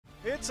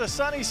It's a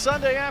sunny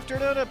Sunday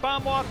afternoon at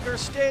Baum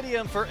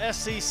Stadium for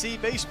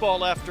SEC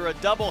baseball after a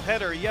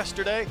doubleheader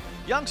yesterday.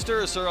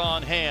 Youngsters are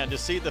on hand to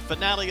see the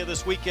finale of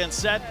this weekend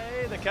set.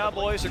 The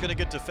Cowboys are going to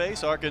get to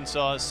face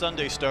Arkansas's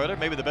Sunday starter,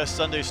 maybe the best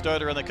Sunday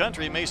starter in the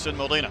country, Mason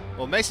Molina.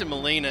 Well, Mason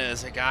Molina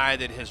is a guy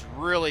that has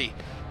really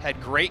had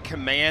great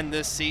command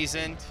this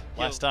season.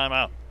 Last time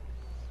out.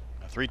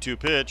 A 3-2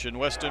 pitch, and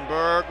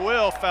Westenberg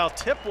will foul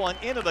tip one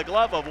into the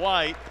glove of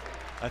White.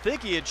 I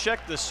think he had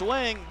checked the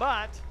swing,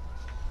 but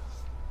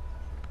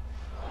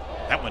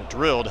that one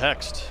drilled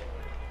Hext.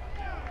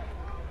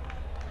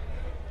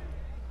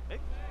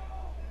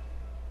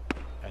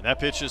 And that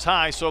pitch is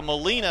high, so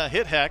Molina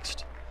hit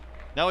Hext.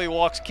 Now he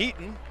walks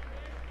Keaton.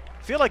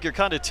 I feel like you're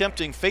kind of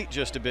tempting fate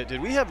just a bit.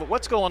 Did we have,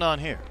 what's going on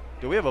here?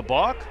 Do we have a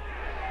balk?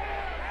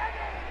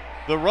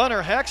 The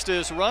runner Hext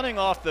is running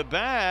off the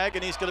bag,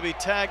 and he's going to be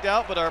tagged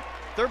out, but our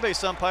third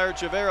base umpire,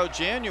 Javero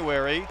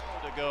January,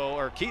 to go,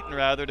 or Keaton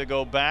rather, to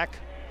go back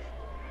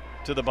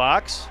to the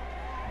box.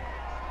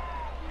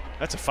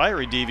 That's a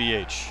fiery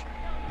DVH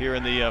here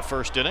in the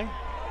first inning.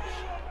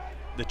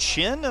 The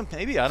chin,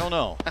 maybe, I don't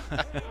know.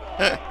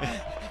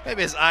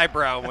 Maybe his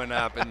eyebrow went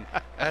up, and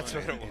that's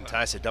what it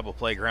enticed a double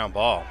play ground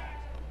ball.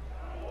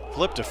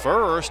 Flip to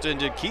first, and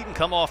did Keaton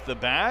come off the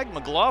bag?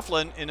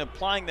 McLaughlin, in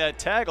applying that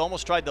tag,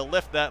 almost tried to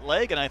lift that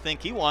leg, and I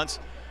think he wants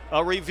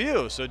a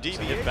review. So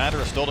DVH, batter,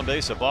 a stolen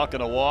base, a balk,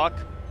 and a walk.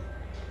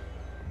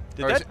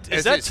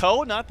 Is that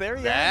toe not there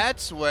yet?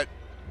 That's what.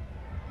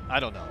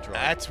 I don't know, Troy.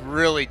 That's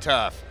really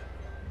tough.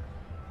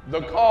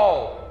 The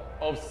call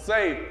of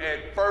safe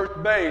at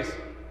first base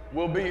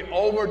will be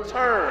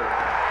overturned. 2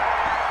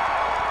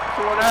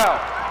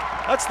 out.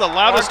 That's the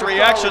loudest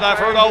reaction I've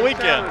heard all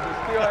weekend.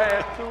 Still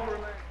has 2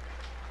 remaining.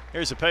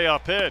 Here's a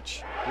payoff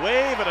pitch.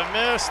 Wave and a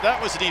miss.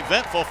 That was an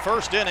eventful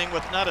first inning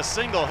with not a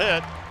single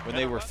hit when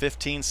they were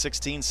 15,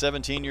 16,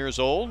 17 years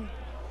old.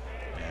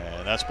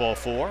 And that's ball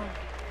 4.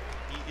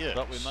 He is.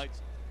 Thought we might.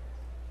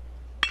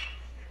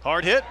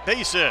 Hard hit,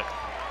 base hit.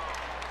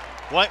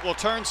 White will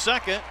turn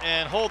second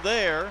and hold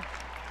there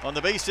on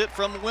the base hit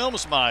from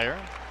Wilmsmeyer.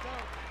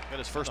 Got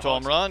his first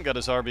home run, got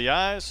his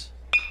RBIs,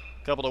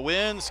 couple of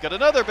wins, got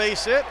another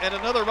base hit and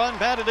another run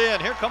batted in.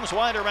 Here comes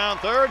White around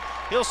third.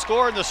 He'll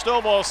score in the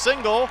Stovall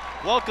single.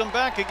 Welcome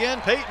back again,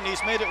 Peyton.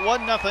 He's made it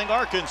 1-0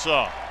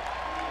 Arkansas.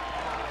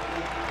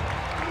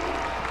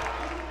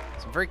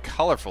 Some very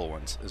colorful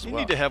ones as well. You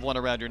need to have one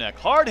around your neck.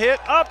 Hard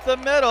hit up the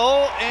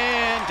middle,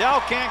 and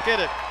Dow can't get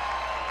it.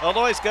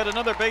 Although he's got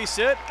another base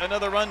hit,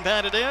 another run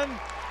batted in.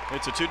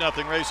 It's a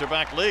 2-0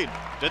 Razorback lead.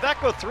 Did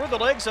that go through the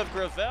legs of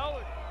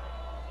Gravel?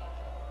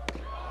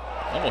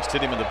 Almost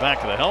hit him in the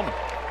back of the helmet.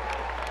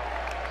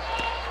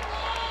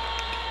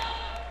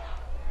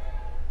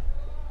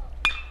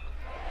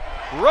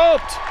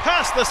 Roped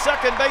past the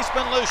second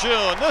baseman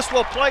Lejeune. This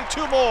will play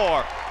 2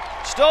 more.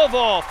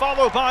 Stovall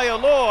followed by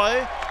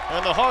Aloy,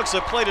 and the Hogs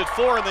have played it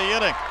 4 in the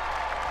inning.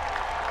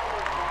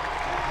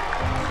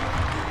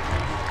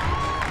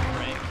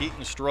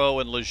 Keaton,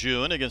 Stroh, and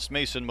Lejeune against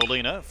Mason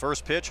Molina.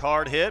 First pitch,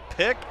 hard hit,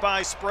 picked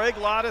by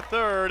Sprague-Lott at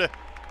third.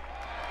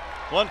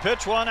 1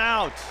 pitch, 1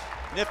 out.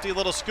 Nifty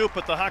little scoop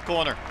at the hot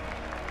corner.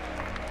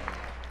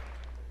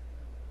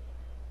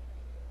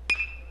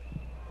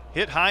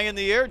 Hit high in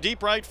the air,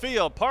 deep right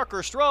field. Parker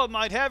Stroh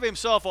might have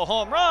himself a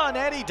home run,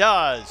 and he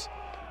does.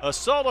 A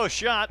solo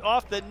shot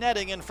off the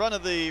netting in front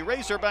of the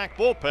Razorback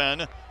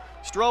bullpen.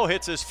 Stroh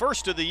hits his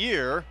first of the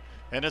year,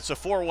 and it's a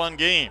 4-1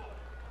 game.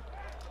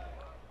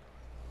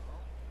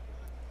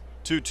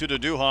 2-2 to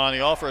Duhan. He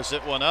offers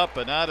it one up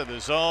and out of the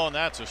zone.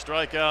 That's a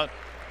strikeout.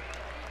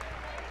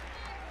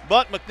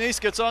 But McNeese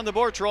gets on the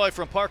board, Troy,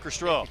 from Parker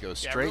Stroh. He goes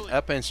straight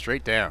up and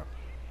straight down.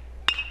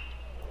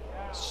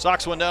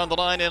 Socks one down the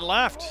line and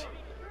left.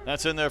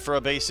 That's in there for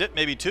a base hit,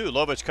 maybe 2.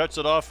 Lovich cuts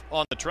it off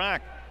on the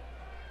track.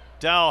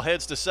 Dow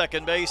heads to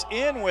second base,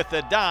 in with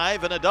a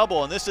dive and a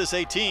double. And this is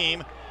a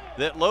team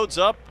that loads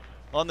up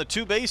on the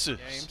 2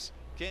 bases.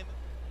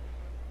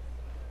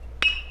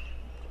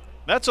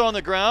 That's on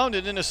the ground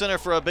and in the center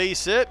for a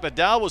base hit, but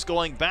Dow was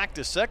going back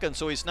to second,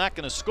 so he's not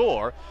going to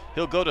score.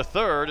 He'll go to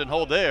third and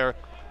hold there.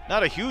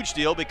 Not a huge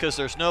deal because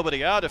there's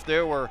nobody out. If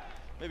there were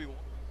maybe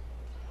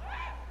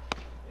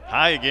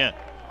high again.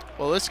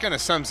 Well, this kind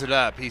of sums it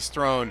up. He's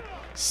thrown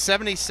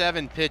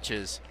 77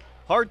 pitches.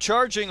 Hard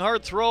charging,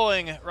 hard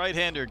throwing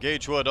right-hander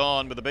Gage Wood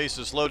on with the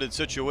bases loaded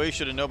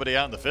situation and nobody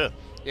out in the 5th.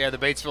 Yeah, the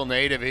Batesville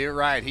native, you're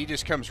right. He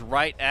just comes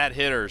right at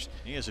hitters.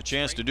 He has a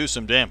chance to do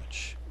some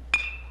damage.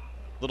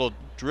 Little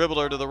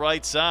dribbler to the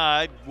right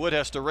side. Wood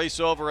has to race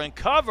over and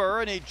cover,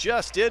 and he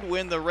just did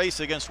win the race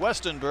against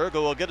Westenberg,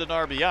 who will get an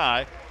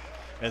RBI.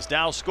 As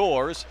Dow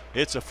scores,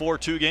 it's a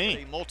 4-2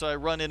 game. A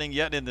multi-run inning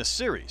yet in this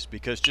series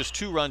because just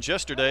 2 runs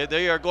yesterday.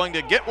 They are going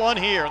to get one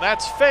here.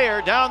 That's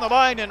fair down the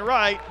line and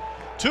right.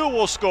 2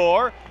 will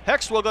score.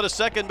 Hext will go to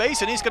second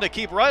base, and he's going to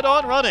keep right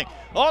on running.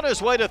 On his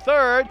way to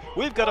third,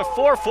 we've got a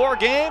 4-4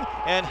 game,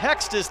 and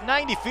Hext is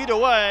 90 feet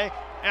away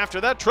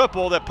after that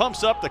triple that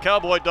pumps up the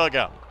Cowboy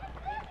dugout.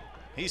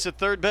 He's at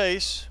third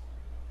base.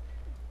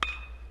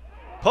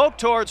 Poke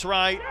towards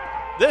right.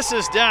 This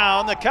is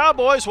down. The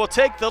Cowboys will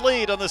take the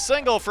lead on the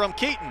single from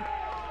Keaton.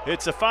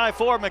 It's a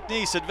 5-4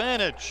 McNeese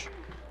advantage.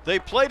 They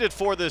played it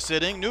for this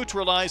inning,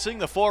 neutralizing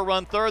the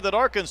 4-run third that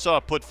Arkansas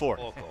put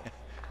forth.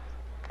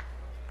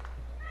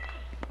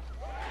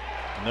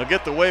 And they'll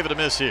get the wave and a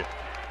miss here.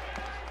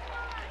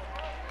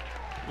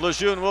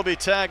 Lejeune will be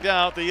tagged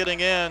out. The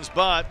inning ends,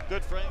 but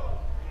good frame.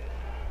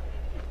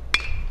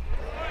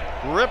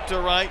 Ripped to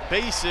right,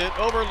 base hit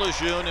over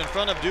Lejeune in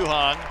front of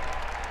Duhan.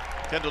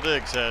 Kendall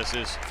Diggs has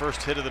his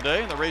first hit of the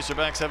day, and the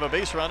Razorbacks have a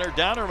base runner,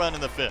 down a run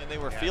in the fifth. And they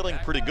were feeling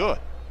pretty good.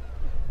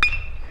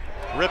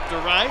 Ripped to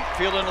right,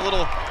 feeling a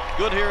little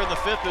good here in the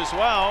fifth as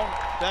well.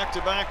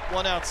 Back-to-back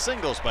one-out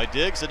singles by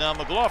Diggs, and now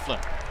McLaughlin.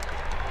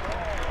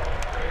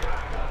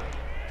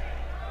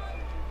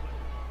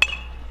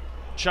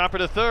 Chopper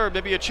to third,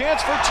 maybe a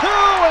chance for two,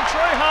 and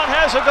Trahan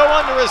has it go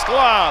under his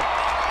glove.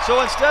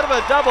 So instead of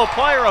a double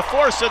play or a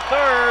force at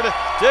third,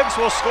 Diggs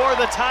will score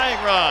the tying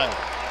run.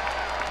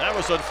 That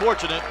was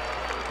unfortunate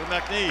for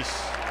McNeese.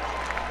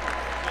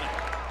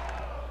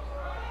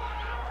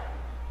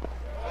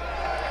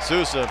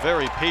 Sousa,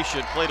 very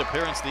patient plate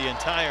appearance the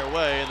entire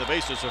way, and the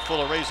bases are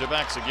full of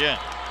Razorbacks again.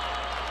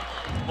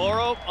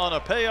 Morrow on a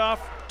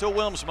payoff to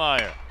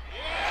Wilmsmeyer.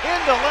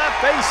 Into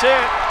left, base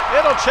hit.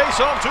 It'll chase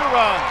home 2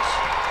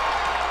 runs.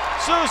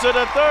 Sousa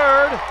to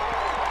third,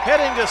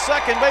 heading to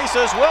second base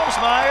as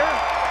Wilmsmeyer,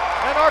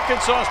 and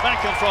Arkansas is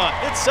back in front.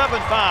 It's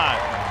 7-5.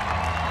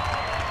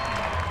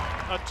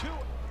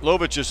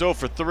 Lovich is 0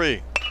 for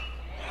 3.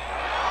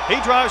 He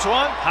drives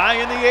one high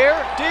in the air,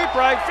 deep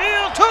right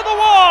field to the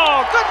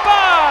wall.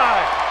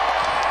 Goodbye.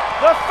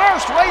 The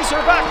first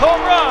Razorback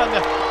home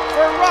run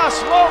for Ross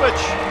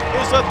Lovich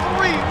is a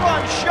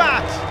 3-run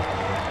shot,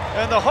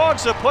 and the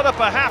Hogs have put up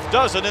a half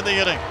dozen in the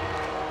inning.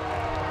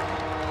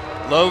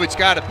 Lovich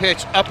got a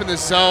pitch up in the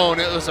zone.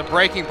 It was a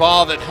breaking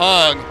ball that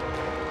hung.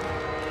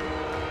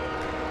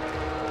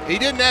 He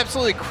didn't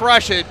absolutely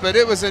crush it, but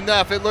it was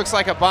enough. It looks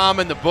like a bomb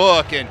in the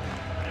book, and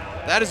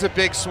that is a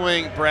big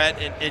swing, Brett.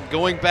 And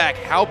going back,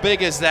 how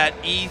big is that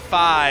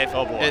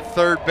E5 at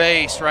third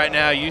base right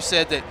now? You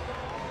said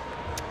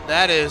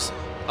that is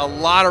a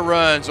lot of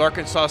runs.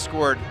 Arkansas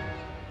scored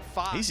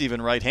 5. He's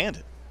even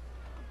right-handed.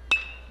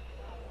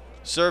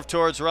 Serve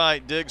towards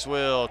right. Diggs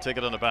will take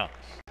it on the bounce.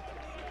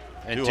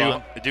 And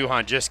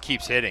Duhan just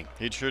keeps hitting.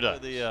 He sure does.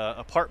 The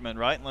apartment,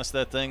 right? Unless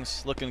that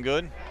thing's looking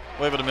good.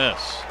 Wave it a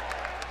miss.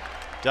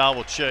 Dow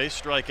will chase,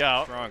 strike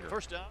out. Stronger.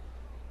 First down.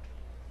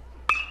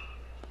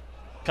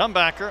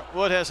 Comebacker.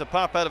 Wood has a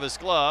pop out of his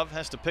glove.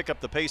 Has to pick up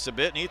the pace a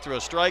bit, and he threw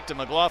a strike to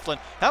McLaughlin.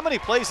 How many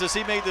plays has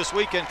he made this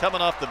weekend coming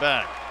off the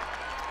bat?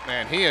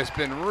 Man, he has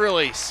been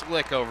really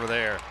slick over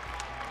there.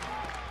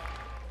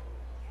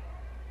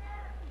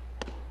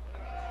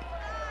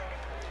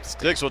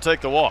 Diggs will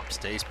take the walk.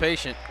 Stays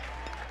patient.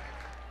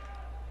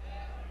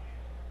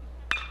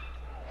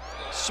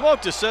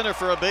 Smoke to center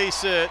for a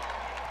base hit.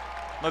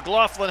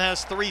 McLaughlin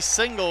has 3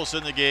 singles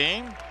in the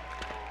game.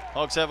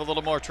 Hogs have a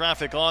little more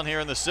traffic on here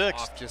in the 6th.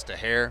 Off just a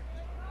hair.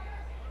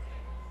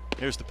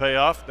 Here's the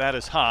payoff. That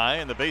is high,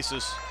 and the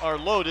bases are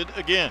loaded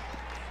again.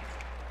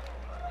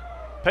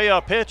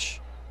 Payoff pitch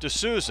to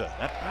Sousa.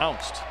 That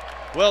bounced.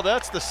 Well,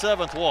 that's the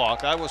 7th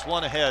walk. I was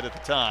 1 ahead at the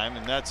time,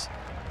 and that's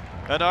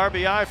an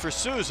RBI for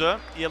Sousa.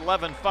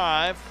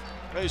 11-5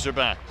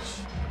 Razorbacks.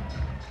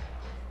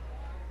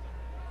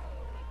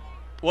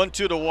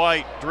 1-2 to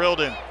White, drilled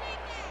him.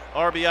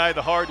 RBI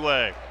the hard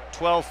way.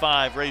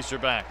 12-5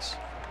 Razorbacks.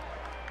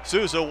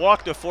 Sousa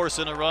walked to force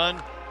in a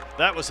run.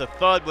 That was a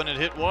thud when it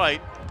hit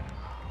White.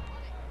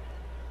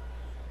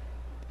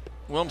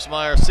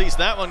 Wilmsmeyer sees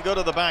that one go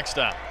to the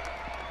backstop.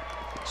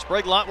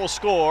 Sprague-Lott will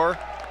score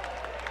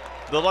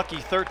the lucky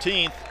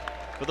 13th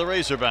for the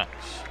Razorbacks.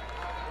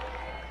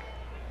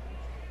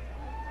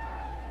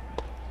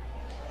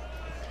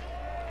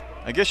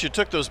 I guess you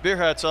took those beer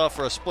hats off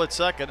for a split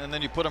second and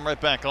then you put them right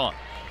back on.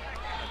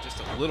 Just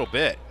a little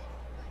bit.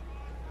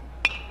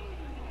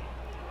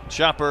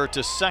 Chopper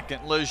to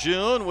second.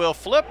 Lejeune will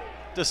flip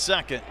to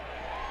second.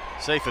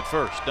 Safe at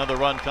first. Another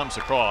run comes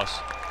across.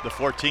 The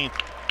 14th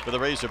for the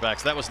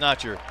Razorbacks. That was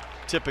not your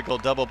typical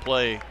double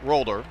play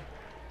roller.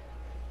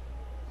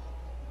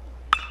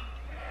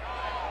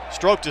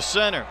 Stroke to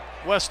center.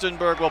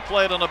 Westenberg will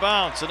play it on a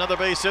bounce. Another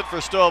base hit for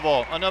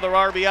Stovall. Another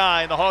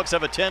RBI, and the Hogs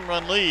have a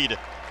 10-run lead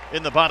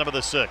in the bottom of the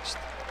 6th.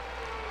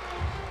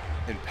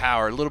 In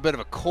power, a little bit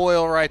of a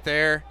coil right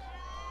there.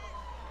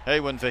 Hey,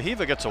 when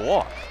Fayetteville gets a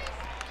walk,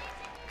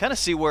 kind of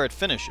see where it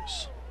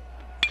finishes.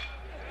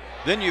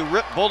 Then you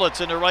rip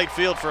bullets into right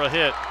field for a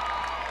hit.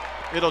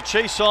 It'll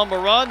chase home a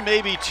run,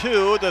 maybe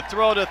 2. The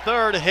throw to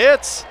third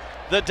hits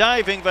the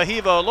diving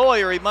Fayetteville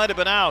lawyer. He might have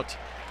been out.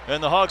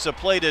 And the Hogs have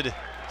plated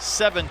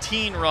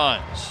 17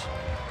 runs.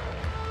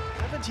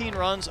 17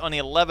 runs on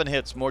 11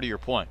 hits, more to your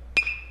point.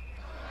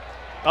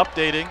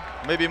 Updating,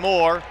 maybe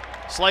more.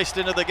 Sliced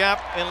into the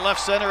gap in left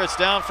center. It's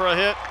down for a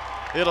hit.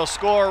 It'll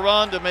score a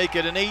run to make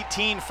it an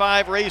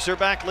 18-5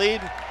 Razorback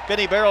lead.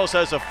 Benny Barrows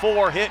has a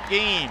 4-hit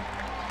game.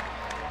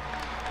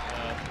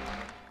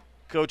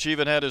 Coach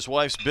even had his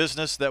wife's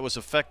business that was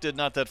affected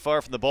not that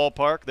far from the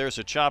ballpark. There's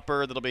a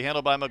chopper that'll be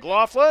handled by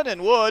McLaughlin,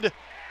 and Wood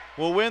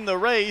will win the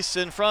race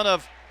in front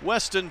of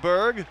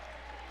Westenberg.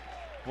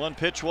 1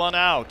 pitch, 1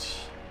 out.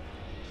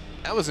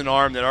 That was an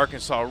arm that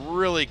Arkansas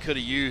really could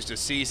have used a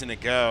season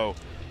ago.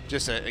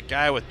 Just a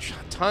guy with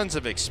tons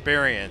of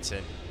experience,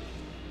 and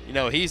you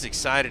know, he's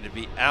excited to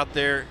be out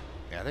there.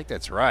 Yeah, I think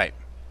that's right.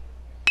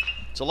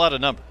 It's a lot of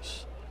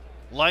numbers.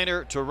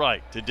 Liner to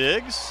right to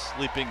Diggs,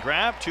 leaping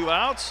grab, 2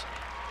 outs.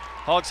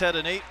 Hogs had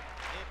an 8.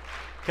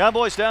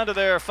 Cowboys down to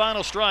their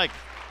final strike.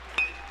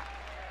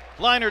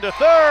 Liner to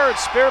third,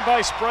 spared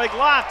by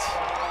Sprague-Lott.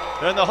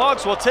 And the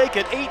Hogs will take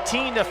it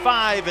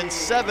 18-5 in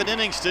 7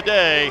 innings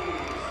today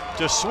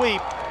to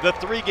sweep the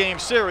 3-game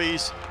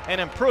series and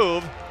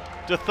improve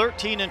to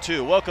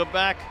 13-2. Welcome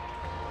back,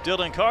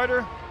 Dylan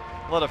Carter.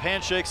 A lot of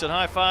handshakes and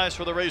high fives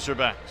for the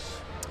Razorbacks.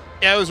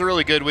 Yeah, it was a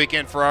really good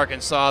weekend for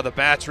Arkansas. The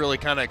bats really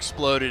kind of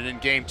exploded in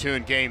Game 2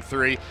 and Game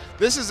 3.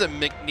 This is a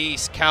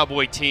McNeese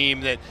Cowboy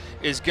team that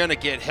is going to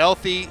get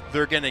healthy.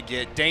 They're going to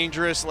get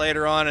dangerous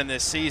later on in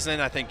this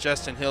season. I think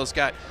Justin Hill's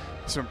got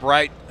some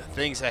bright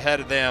things ahead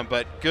of them,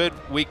 but good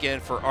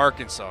weekend for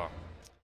Arkansas.